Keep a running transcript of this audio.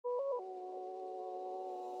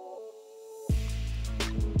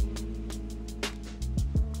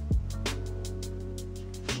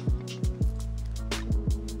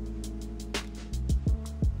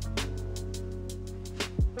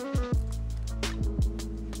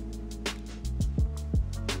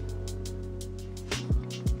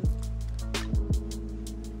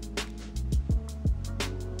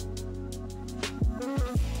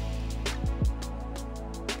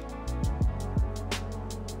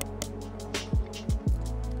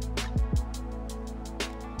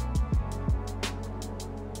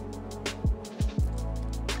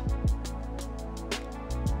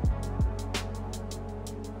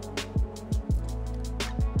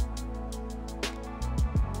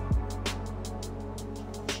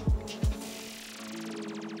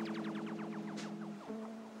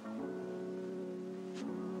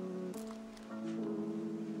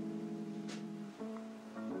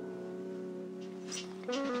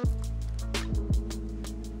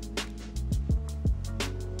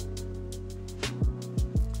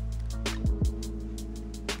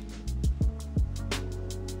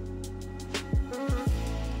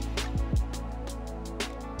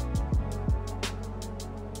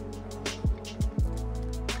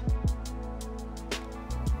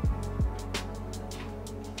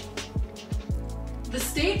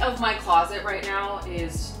state of my closet right now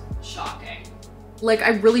is shocking. Like, I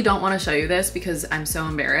really don't want to show you this because I'm so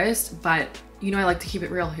embarrassed, but you know I like to keep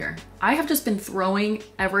it real here. I have just been throwing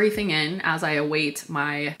everything in as I await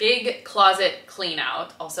my big closet clean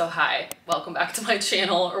out. Also, hi, welcome back to my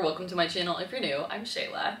channel, or welcome to my channel if you're new. I'm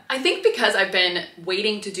Shayla. I think because I've been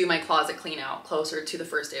waiting to do my closet clean out closer to the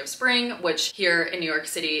first day of spring, which here in New York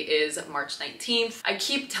City is March 19th, I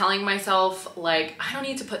keep telling myself, like, I don't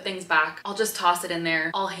need to put things back. I'll just toss it in there.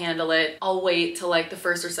 I'll handle it. I'll wait till like the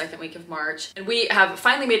first or second week of March. And we have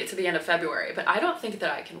finally made it to the end of February, but I don't think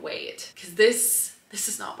that I can wait because this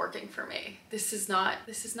is not working for me. This is not me.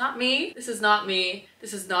 This is not me.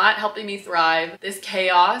 This is not helping me thrive. This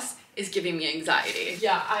chaos is giving me anxiety.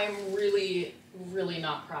 Yeah, I'm really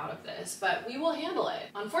not proud of this, but we will handle it.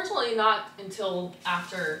 Unfortunately, not until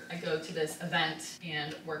after I go to this event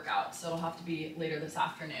and workout. So it'll have to be later this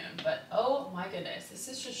afternoon. But oh my goodness, this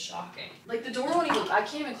is just shocking. Like the door won't even, I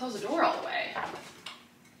can't even close the door all the way.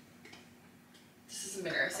 This is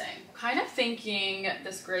embarrassing. Kind of thinking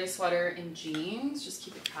this gray sweater and jeans, just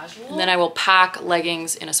keep it casual. And then I will pack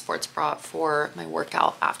leggings in a sports bra for my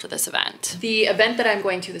workout after this event. The event that I'm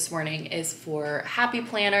going to this morning is for Happy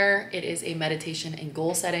Planner. It is a meditation and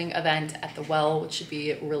goal setting event at the Well, which should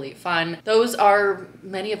be really fun. Those are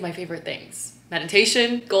many of my favorite things.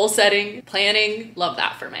 Meditation, goal setting, planning, love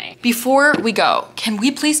that for me. Before we go, can we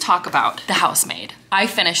please talk about The Housemaid? I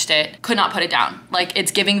finished it, could not put it down. Like,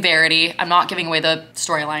 it's giving Verity. I'm not giving away the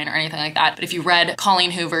storyline or anything like that, but if you read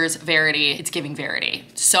Colleen Hoover's Verity, it's giving Verity.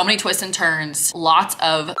 So many twists and turns, lots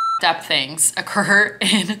of depth things occur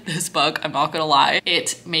in this book, I'm not gonna lie.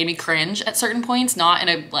 It made me cringe at certain points, not in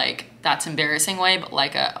a like, that's embarrassing way, but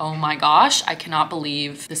like a, oh my gosh, I cannot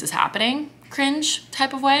believe this is happening cringe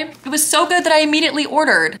type of way. It was so good that I immediately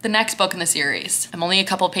ordered the next book in the series. I'm only a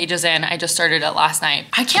couple pages in. I just started it last night.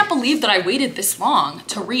 I can't believe that I waited this long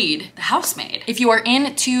to read The Housemaid. If you are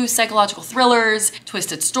into psychological thrillers,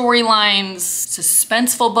 twisted storylines,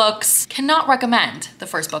 suspenseful books, cannot recommend the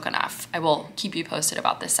first book enough. I will keep you posted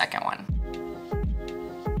about this second one.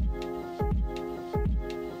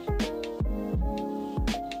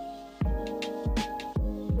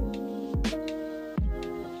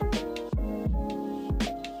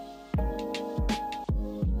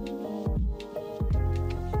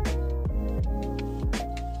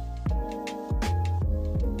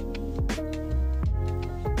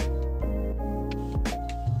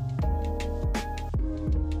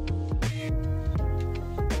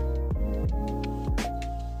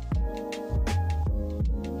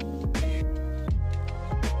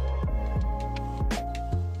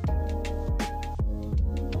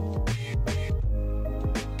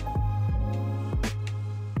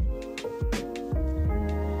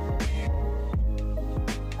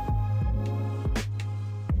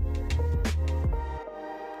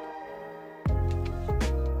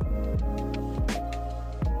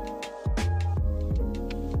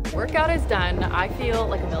 Workout is done. I feel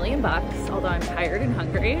like $1,000,000, although I'm tired and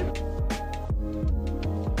hungry.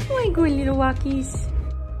 Oh my good little walkies.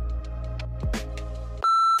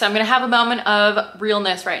 So I'm gonna have a moment of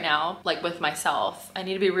realness right now, like with myself. I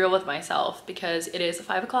need to be real with myself because it is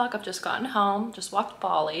 5 o'clock. I've just gotten home, just walked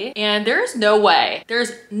Bali, and there's no way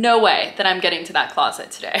that I'm getting to that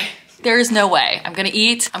closet today. There is no way. I'm gonna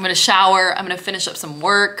eat, I'm gonna shower, I'm gonna finish up some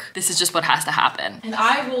work. This is just what has to happen. And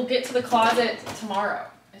I will get to the closet tomorrow.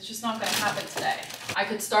 It's just not gonna happen today. I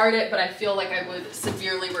could start it, but I feel like I would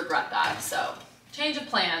severely regret that, so. Change of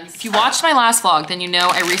plans. If you watched my last vlog, then you know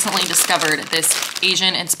I recently discovered this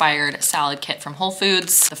Asian-inspired salad kit from Whole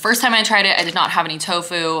Foods. The first time I tried it, I did not have any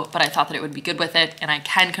tofu, but I thought that it would be good with it, and I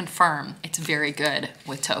can confirm it's very good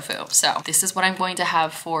with tofu. So this is what I'm going to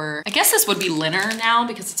have for, I guess this would be dinner now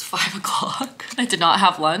because it's 5 o'clock. I did not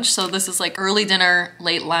have lunch, so this is like early dinner,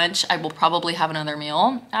 late lunch. I will probably have another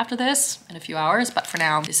meal after this in a few hours, but for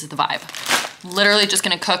now, this is the vibe. Literally just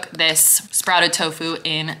gonna cook this sprouted tofu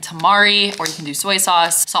in tamari, or you can do soy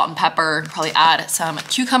sauce, salt and pepper, probably add some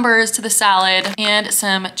cucumbers to the salad and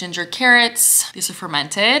some ginger carrots. These are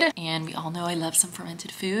fermented, and we all know I love some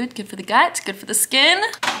fermented food. Good for the gut, good for the skin.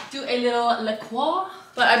 Do a little liqueur.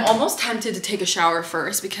 But I'm almost tempted to take a shower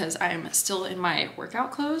first because I'm still in my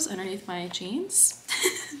workout clothes underneath my jeans.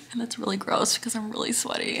 And that's really gross because I'm really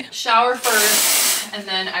sweaty. Shower first, and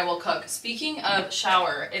then I will cook. Speaking of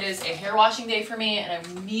shower, it is a hair washing day for me, and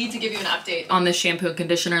I need to give you an update on this shampoo and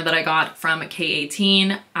conditioner that I got from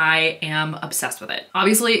K18. I am obsessed with it.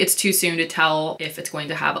 Obviously, it's too soon to tell if it's going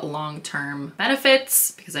to have long-term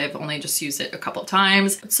benefits because I've only just used it a couple of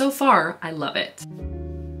times, but so far, I love it.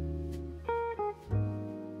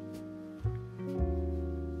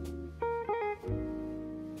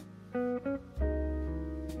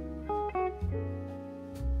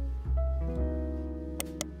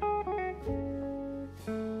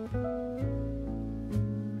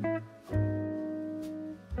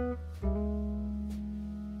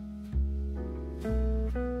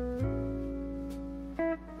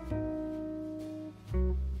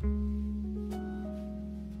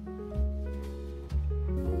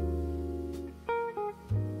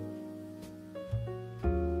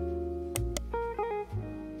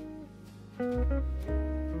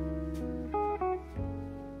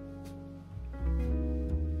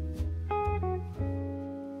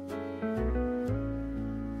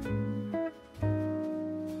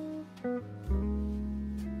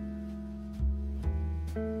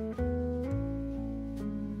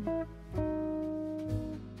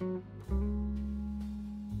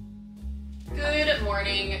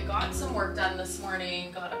 morning. Got some work done this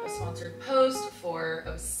morning. Got up a sponsored post for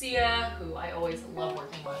Osea, who I always love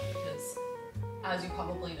working with because, as you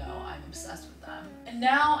probably know, I'm obsessed with them. And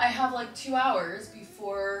now I have like 2 hours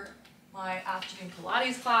before my afternoon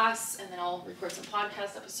Pilates class, and then I'll record some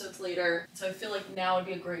podcast episodes later. So I feel like now would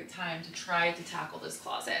be a great time to try to tackle this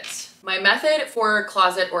closet. My method for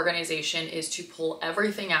closet organization is to pull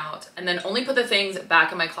everything out and then only put the things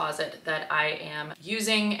back in my closet that I am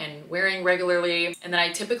using and wearing regularly. And then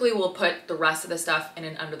I typically will put the rest of the stuff in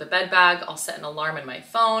an under the bed bag. I'll set an alarm in my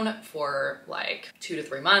phone for like 2 to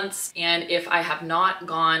 3 months. And if I have not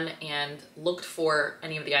gone and looked for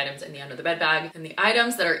any of the items in the under the bed bag, then the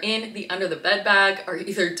items that are in the under the bed bag are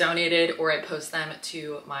either donated or I post them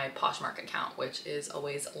to my Poshmark account, which is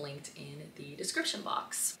always linked in the description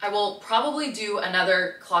box. I will probably do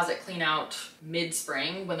another closet clean out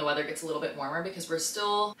mid-spring when the weather gets a little bit warmer, because we're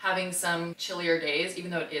still having some chillier days, even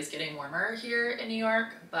though it is getting warmer here in New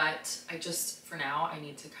York. But I just, for now, I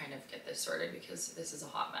need to kind of get this sorted because this is a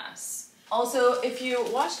hot mess. Also, if you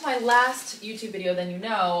watched my last YouTube video, then you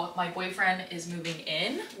know my boyfriend is moving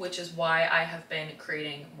in, which is why I have been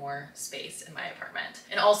creating more space in my apartment.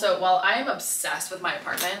 And also, while I am obsessed with my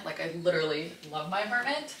apartment, like I literally love my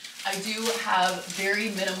apartment, I do have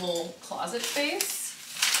very minimal closet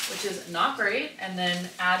space, which is not great. And then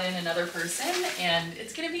add in another person and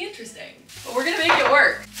it's gonna be interesting. But we're gonna make it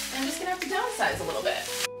work. I'm just gonna have to downsize a little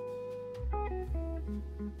bit.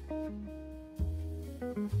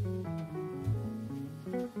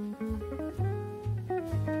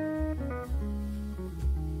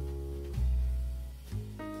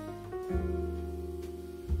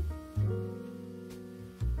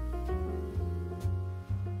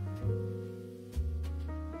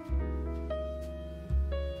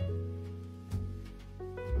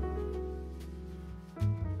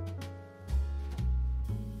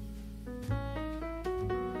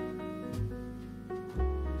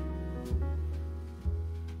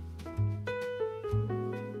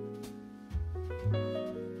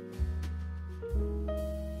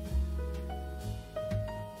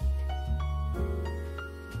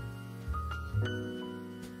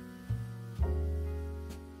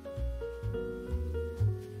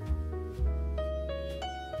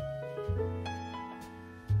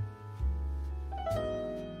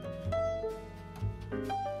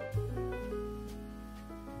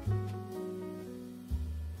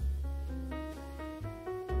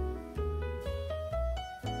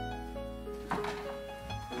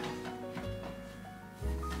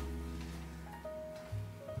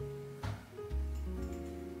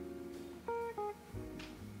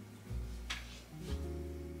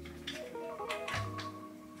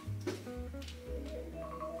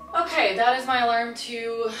 Okay, that is my alarm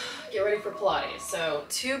to get ready for Pilates. So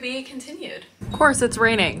to be continued. Of course it's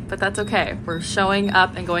raining, but that's okay. We're showing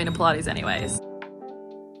up and going to Pilates anyways.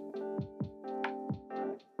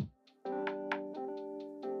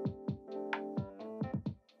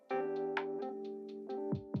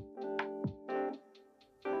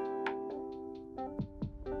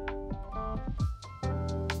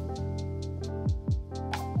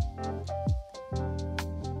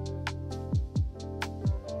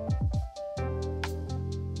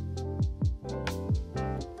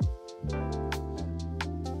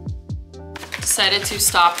 Decided to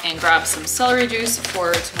stop and grab some celery juice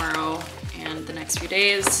for tomorrow and the next few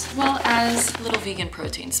days, as well as a little vegan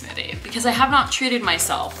protein smoothie, because I have not treated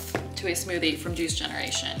myself to a smoothie from Juice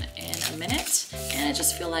Generation in a minute, and I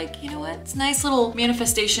just feel like, you know what, it's a nice little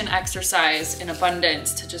manifestation exercise in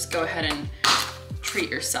abundance to just go ahead and treat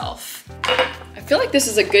yourself. I feel like this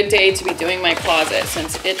is a good day to be doing my closet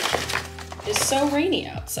since it is so rainy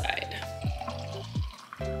outside.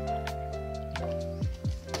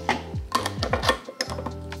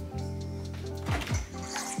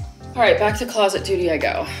 All right, back to closet duty I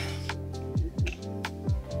go.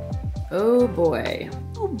 Oh boy.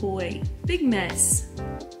 Oh boy, big mess.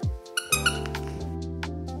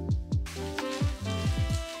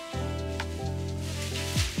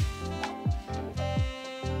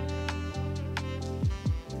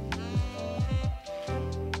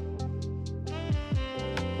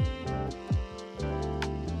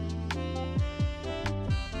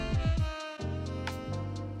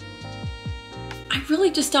 I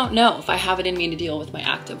really just don't know if I have it in me to deal with my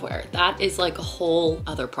activewear. That is like a whole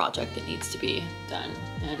other project that needs to be done.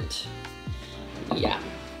 And yeah,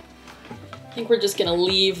 I think we're just gonna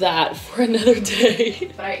leave that for another day.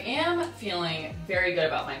 But I am feeling very good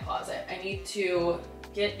about my closet. I need to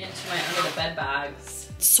get into my under the bed bags,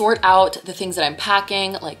 sort out the things that I'm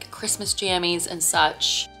packing, like Christmas jammies and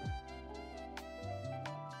such.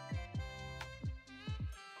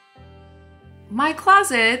 My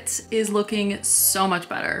closet is looking so much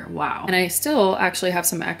better. Wow. And I still actually have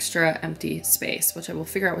some extra empty space, which I will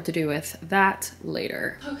figure out what to do with that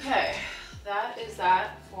later. Okay, that is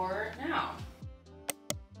that for now.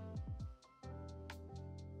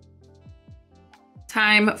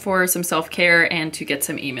 Time for some self-care and to get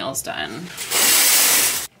some emails done.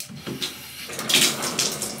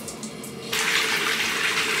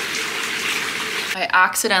 I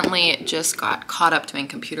accidentally just got caught up doing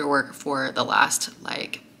computer work for the last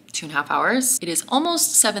like 2.5 hours. It is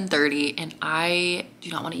almost 7:30 and I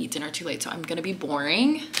do not want to eat dinner too late, so I'm gonna be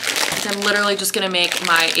boring. I'm literally just gonna make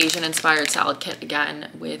my Asian inspired salad kit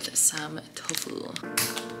again with some tofu.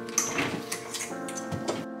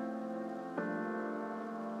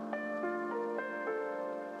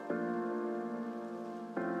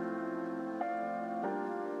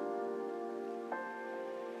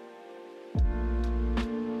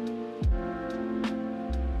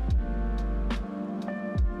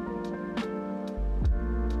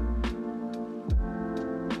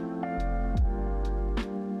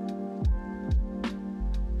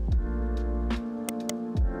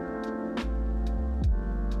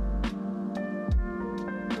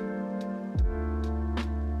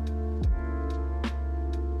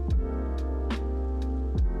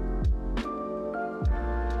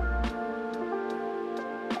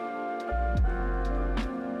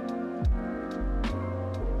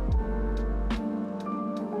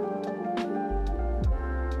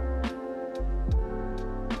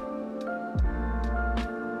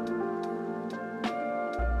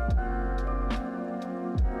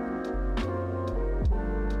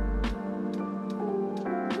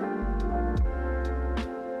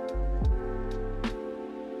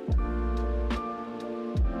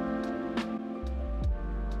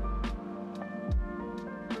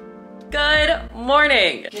 Good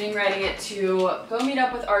morning. Getting ready to go meet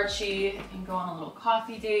up with Archie and go on a little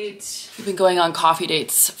coffee date. We've been going on coffee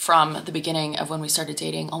dates from the beginning of when we started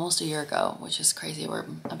dating almost a year ago, which is crazy. We're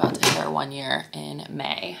about to hit our 1 year in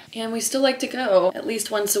May. And we still like to go at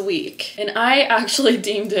least once a week. And I actually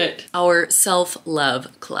deemed it our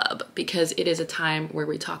self-love club because it is a time where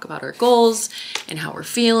we talk about our goals and how we're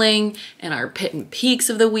feeling and our pit and peaks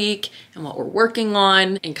of the week and what we're working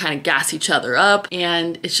on and kind of gas each other up.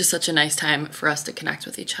 And it's just such a nice time for us to connect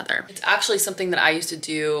with each other. It's actually something that I used to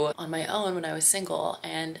do on my own when I was single,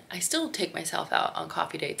 and I still take myself out on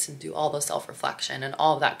coffee dates and do all the self-reflection and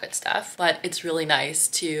all of that good stuff. But it's really nice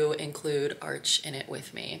to include Arch in it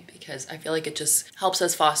with me because I feel like it just helps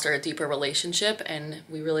us foster a deeper relationship and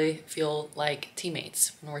we really feel like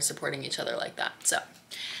teammates when we're supporting each other like that. So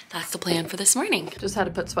that's the plan for this morning. Just had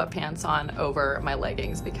to put sweatpants on over my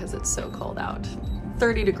leggings because it's so cold out.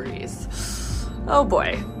 30 degrees. Oh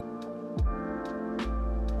boy.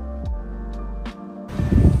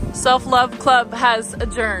 Self-love club has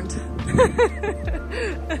adjourned.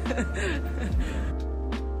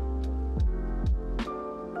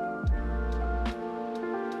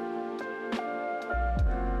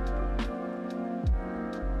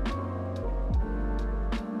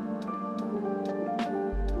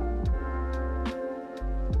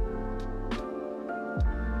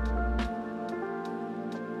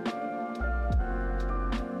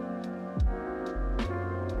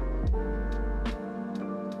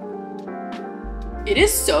 It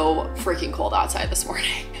is so freaking cold outside this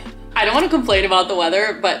morning. I don't want to complain about the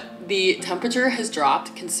weather, but the temperature has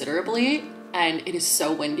dropped considerably and it is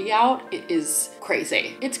so windy out. It is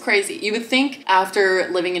crazy. It's crazy. You would think after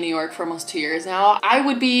living in New York for almost 2 years now, I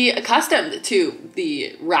would be accustomed to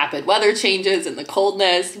the rapid weather changes and the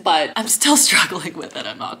coldness, but I'm still struggling with it,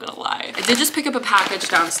 I'm not gonna lie. I did just pick up a package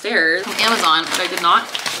downstairs from Amazon, but I did not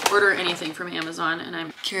order anything from Amazon, and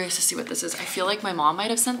I'm curious to see what this is. I feel like my mom might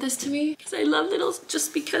have sent this to me because I love little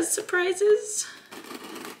just because surprises.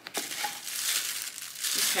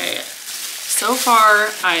 Okay, so far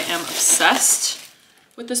I am obsessed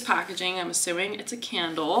with this packaging. I'm assuming it's a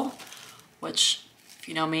candle, which if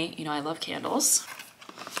you know me, you know I love candles.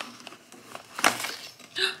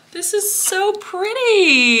 This is so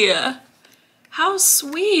pretty. How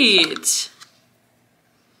sweet.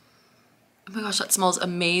 Oh my gosh, that smells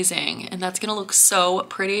amazing. And that's gonna look so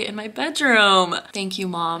pretty in my bedroom. Thank you,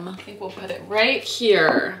 Mom. I think we'll put it right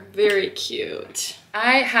here. Very cute.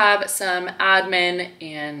 I have some admin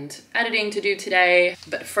and editing to do today,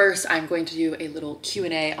 but first I'm going to do a little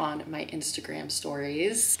Q&A on my Instagram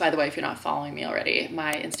stories. By the way, if you're not following me already,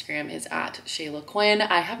 my Instagram is at Shayla Quinn.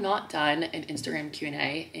 I have not done an Instagram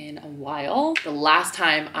Q&A in a while. The last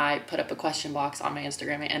time I put up a question box on my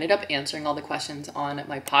Instagram, I ended up answering all the questions on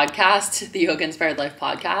my podcast, the Yoga Inspired Life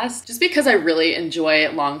podcast, just because I really enjoy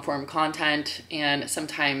long form content and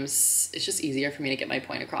sometimes it's just easier for me to get my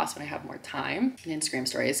point across when I have more time. And Instagram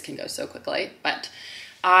stories can go so quickly, but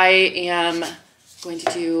I am going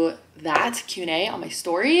to do that Q&A on my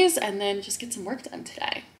stories and then just get some work done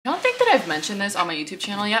today. I don't think that I've mentioned this on my YouTube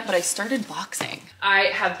channel yet, but I started boxing.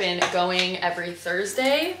 I have been going every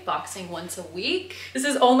Thursday, boxing once a week. This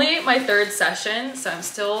is only my third session, so I'm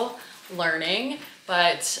still learning,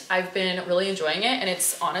 but I've been really enjoying it, and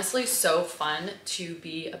it's honestly so fun to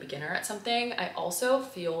be a beginner at something. I also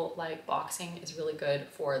feel like boxing is really good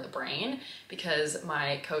for the brain because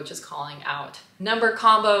my coach is calling out number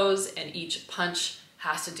combos and each punch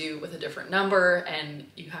has to do with a different number and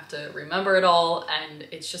you have to remember it all, and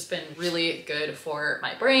it's just been really good for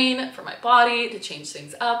my brain, for my body, to change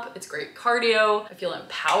things up. It's great cardio. I feel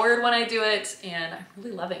empowered when I do it and I'm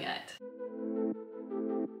really loving it.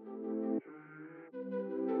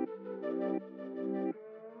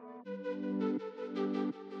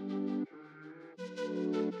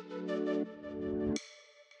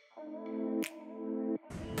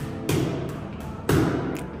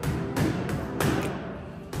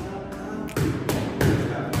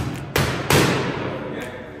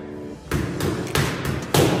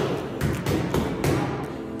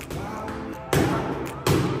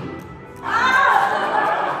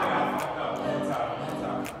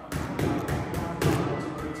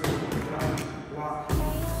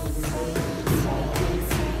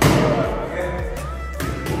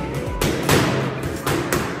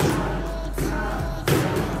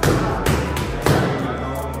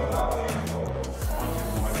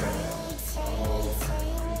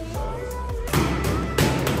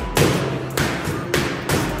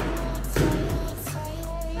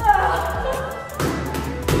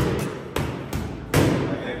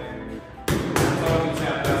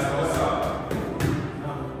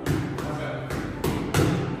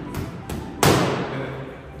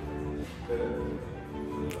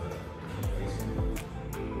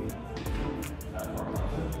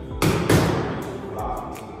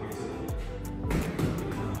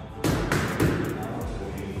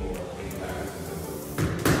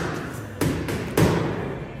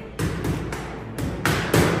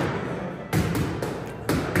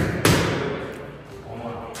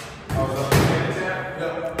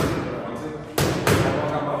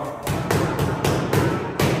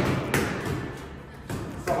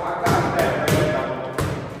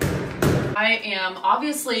 I am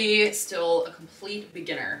obviously still a complete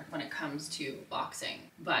beginner when it comes to boxing,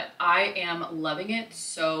 but I am loving it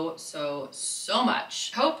so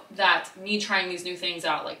much. Hope that me trying these new things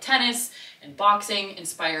out like tennis and boxing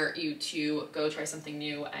inspire you to go try something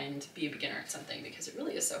new and be a beginner at something, because it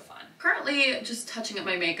really is so fun. Currently just touching up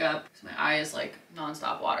my makeup because my eye is like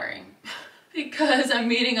non-stop watering. Because I'm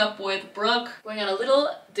meeting up with Brooke, going on a little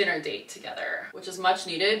dinner date together, which is much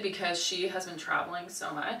needed because she has been traveling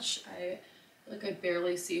so much. I feel like I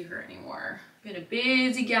barely see her anymore. Been a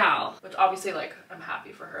busy gal, which obviously like I'm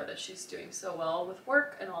happy for her that she's doing so well with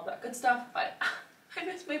work and all that good stuff, but I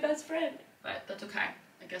miss my best friend. But that's okay.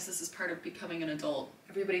 I guess this is part of becoming an adult.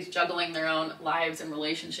 Everybody's juggling their own lives and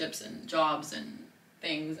relationships and jobs and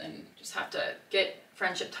things, and just have to get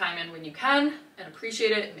friendship time in when you can and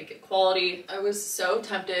appreciate it and make it quality. I was so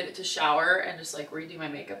tempted to shower and just like redo my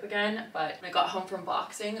makeup again, but when I got home from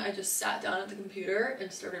boxing, I just sat down at the computer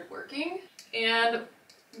and started working and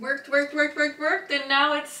worked, and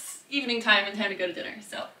now it's evening time and time to go to dinner,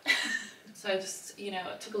 so. So I just, you know,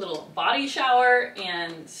 took a little body shower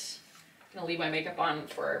and I'm gonna leave my makeup on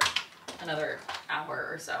for another hour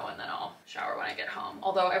or so and then I'll shower when I get home.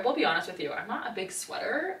 Although I will be honest with you, I'm not a big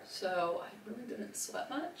sweater, so I really didn't sweat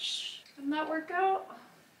much in that workout.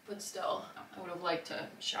 But still, I would have liked to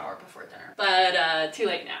shower before dinner. But too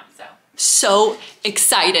late now, so. So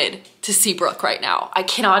excited to see Brooke right now. I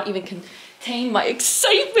cannot even contain my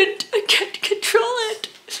excitement. I can't control it.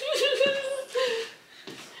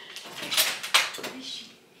 Where is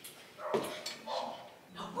she?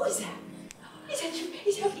 No, who is that? Is that you?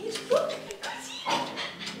 Is Brooke?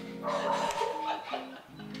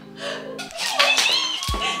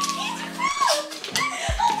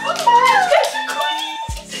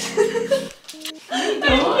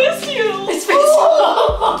 I miss you! It's been so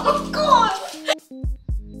long! Oh God!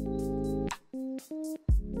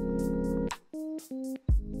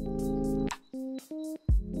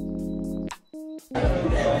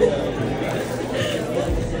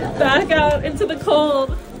 Back out into the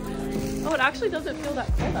cold. Oh, it actually doesn't feel that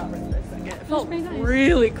cold out right this second. It felt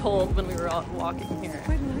really cold when we were out walking here.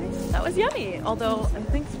 Quite nice. That was yummy. Although I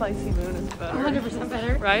think Spicy Moon is better. 100%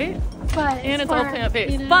 better. Right? But And it's all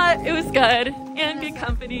plant-based. You know, but it was good. And good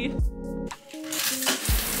company.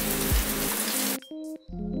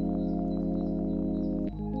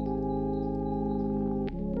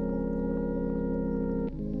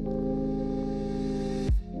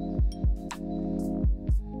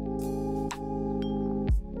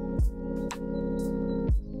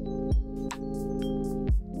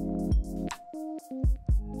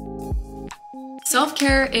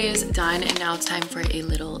 Self-care is done and now it's time for a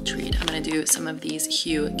little treat. I'm gonna do some of these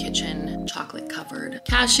Hue Kitchen chocolate covered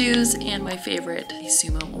cashews and my favorite, the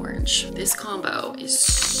Sumo Orange. This combo is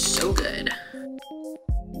so good.